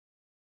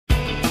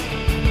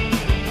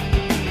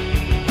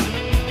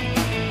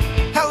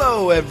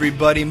Hello,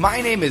 everybody. My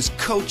name is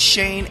Coach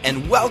Shane,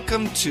 and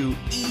welcome to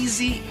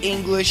Easy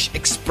English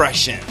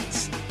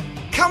Expressions.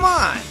 Come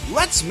on,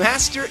 let's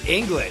master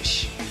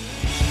English.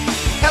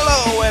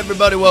 Hello,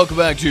 everybody. Welcome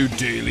back to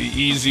Daily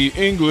Easy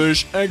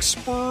English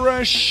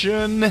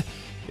Expression. It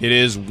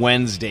is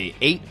Wednesday,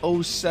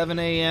 8:07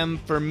 a.m.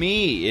 for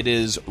me. It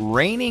is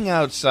raining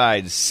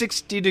outside,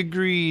 60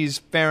 degrees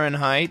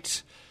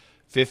Fahrenheit,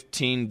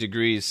 15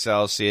 degrees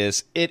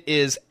Celsius. It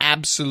is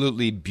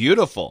absolutely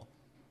beautiful,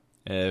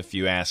 if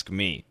you ask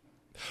me.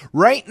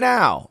 Right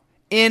now,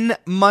 in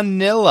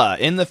Manila,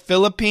 in the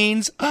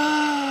Philippines,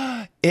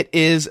 it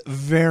is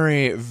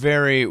very,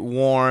 very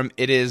warm.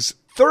 It is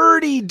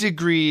 30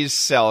 degrees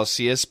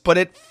Celsius, but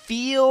it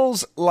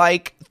feels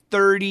like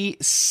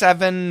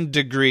 37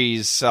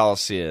 degrees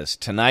Celsius.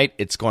 Tonight,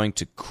 it's going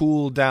to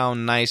cool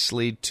down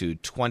nicely to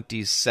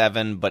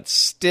 27, but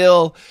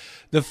still,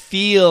 the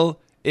feel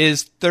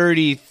is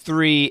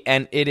 33,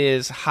 and it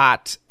is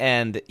hot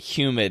and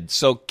humid.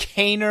 So,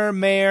 Kaner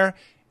Mayor,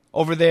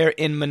 over there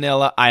in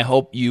Manila, I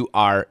hope you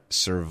are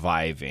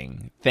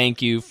surviving.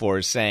 Thank you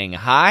for saying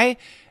hi,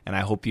 and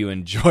I hope you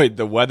enjoyed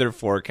the weather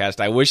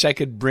forecast. I wish I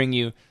could bring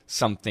you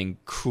something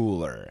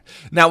cooler.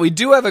 Now, we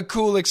do have a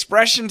cool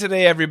expression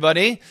today,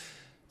 everybody.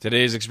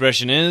 Today's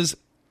expression is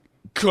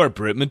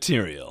corporate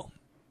material.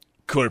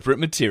 Corporate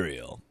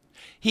material.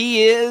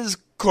 He is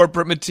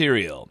corporate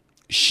material.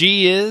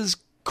 She is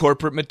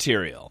corporate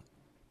material.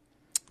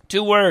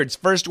 2 words.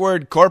 First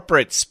word,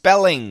 corporate.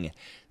 Spelling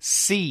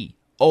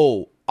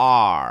C-O-R-P-O-R-A-T-E.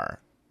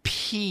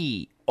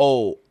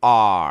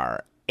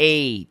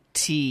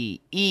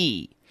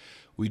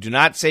 We do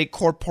not say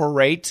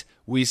corporate.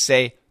 We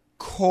say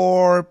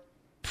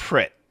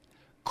corporate.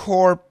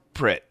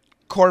 Corporate.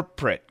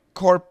 Corporate.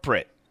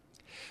 Corporate.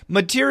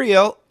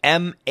 Material,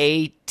 M-A-T-E-R-I-A-L.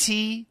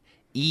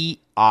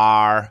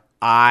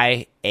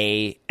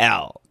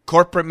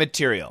 Corporate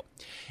material.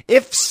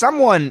 If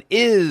someone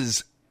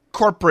is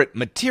corporate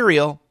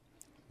material,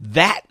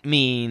 that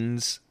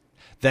means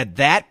that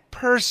that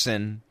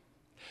person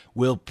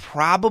will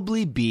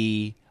probably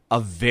be a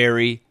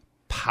very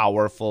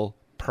powerful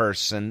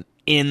person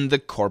in the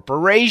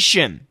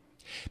corporation.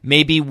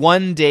 Maybe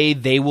one day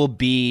they will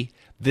be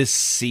the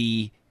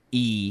CEO,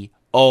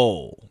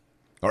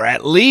 or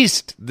at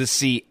least the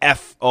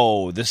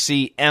CFO, the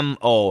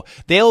CMO.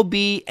 They'll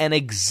be an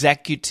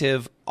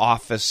executive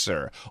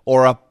officer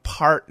or a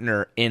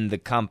partner in the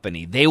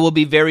company. They will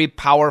be very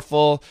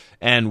powerful,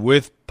 and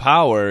with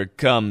power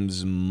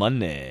comes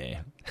money.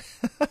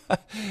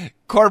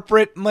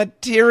 Corporate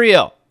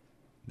material.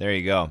 There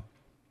you go.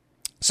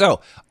 So,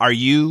 are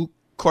you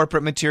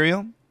corporate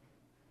material?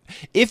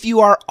 If you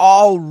are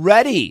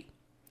already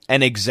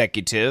an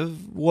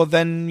executive, well,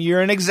 then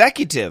you're an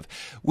executive.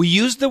 We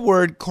use the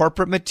word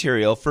corporate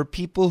material for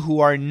people who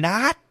are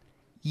not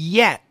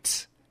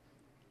yet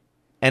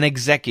an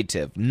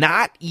executive,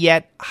 not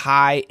yet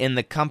high in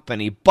the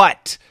company,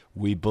 but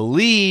we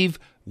believe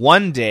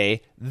one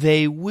day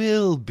they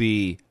will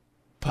be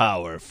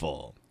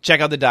powerful. Check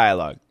out the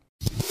dialogue.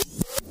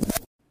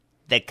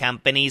 The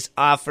company's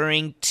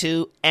offering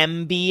 2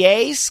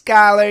 MBA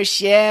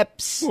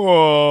scholarships.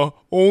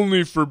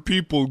 Only for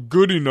people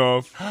good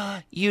enough.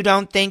 You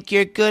don't think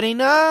you're good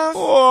enough?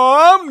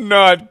 I'm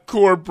not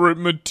corporate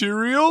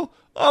material.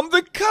 I'm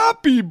the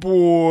copy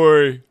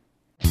boy.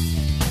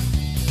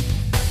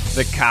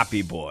 The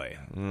copy boy.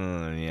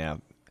 Yeah.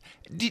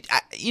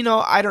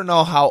 I don't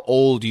know how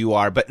old you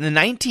are, but in the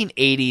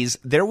 1980s,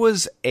 there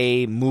was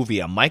a movie,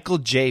 a Michael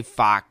J.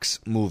 Fox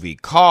movie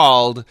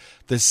called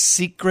The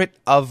Secret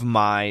of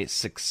My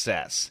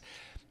Success.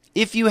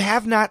 If you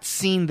have not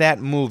seen that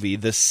movie,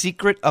 The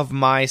Secret of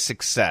My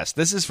Success,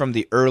 this is from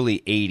the early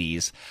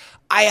 80s,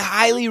 I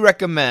highly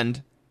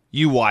recommend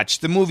you watch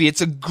the movie.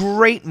 It's a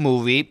great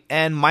movie,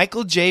 and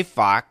Michael J.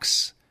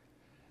 Fox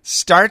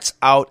starts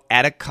out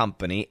at a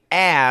company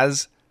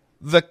as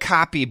the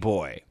copy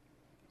boy,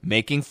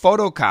 making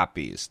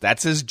photocopies.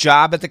 That's his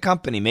job at the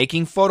company,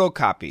 making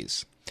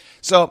photocopies.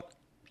 So,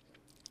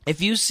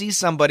 if you see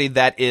somebody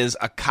that is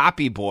a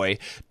copy boy,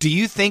 do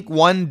you think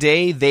one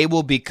day they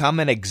will become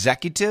an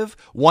executive?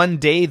 One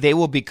day they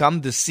will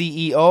become the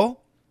CEO?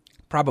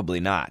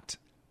 Probably not.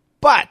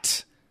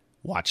 But,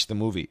 watch the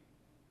movie,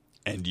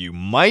 and you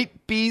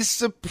might be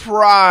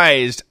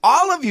surprised.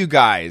 All of you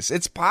guys,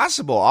 it's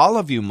possible. All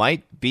of you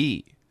might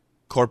be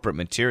corporate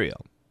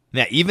material.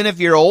 Now, even if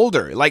you're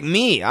older, like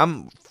me,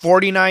 I'm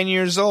 49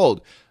 years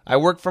old. I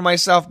work for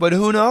myself, but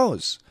who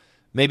knows?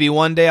 Maybe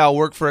one day I'll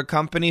work for a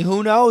company.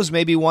 Who knows?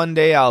 Maybe one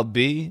day I'll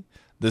be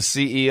the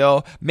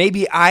CEO.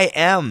 Maybe I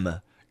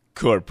am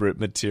corporate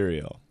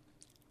material.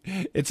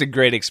 It's a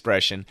great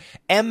expression.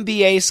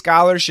 MBA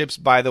scholarships,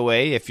 by the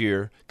way, if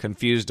you're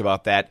confused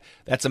about that,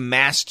 that's a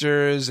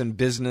master's in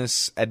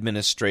business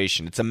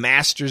administration. It's a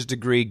master's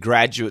degree,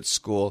 graduate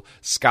school.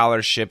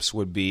 Scholarships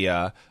would be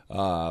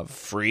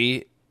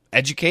free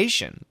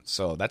education.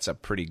 So that's a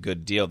pretty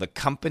good deal. The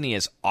company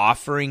is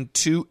offering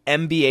 2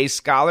 MBA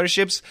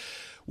scholarships.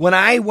 When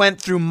I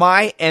went through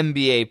my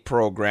MBA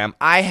program,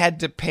 I had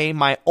to pay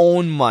my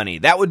own money.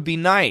 That would be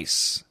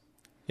nice.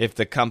 if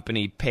the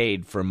company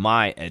paid for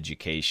my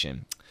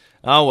education.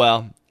 Oh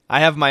well, I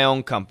have my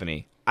own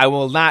company. I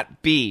will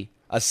not be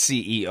a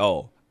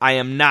CEO. I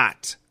am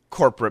not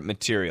corporate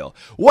material.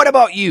 What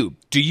about you?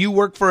 Do you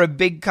work for a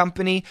big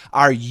company?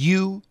 Are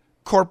you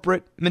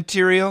corporate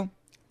material?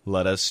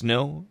 Let us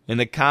know in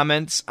the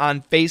comments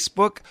on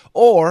Facebook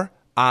or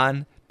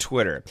on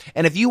Twitter.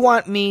 And if you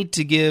want me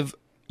to give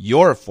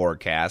your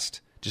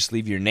forecast, just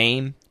leave your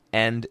name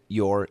and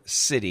your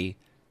city,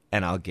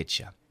 and I'll get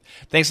you.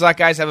 Thanks a lot,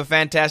 guys. Have a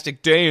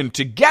fantastic day, and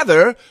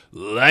together,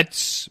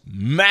 let's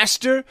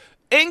master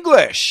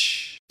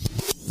English.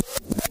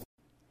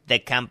 The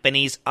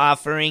company's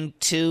offering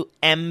 2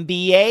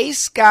 MBA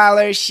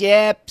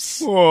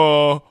scholarships.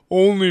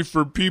 Only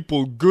for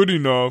people good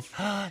enough.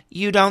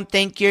 You don't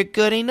think you're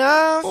good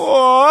enough?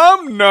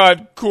 I'm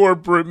not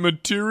corporate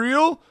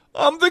material.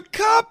 I'm the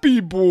copy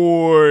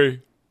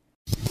boy.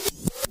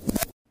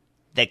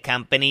 The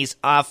company's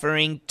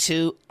offering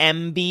 2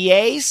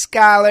 MBA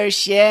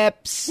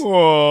scholarships.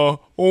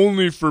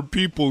 Only for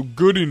people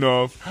good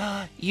enough.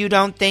 You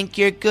don't think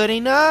you're good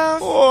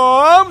enough?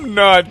 I'm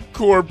not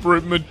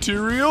corporate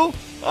material.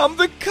 I'm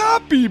the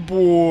copy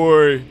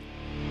boy.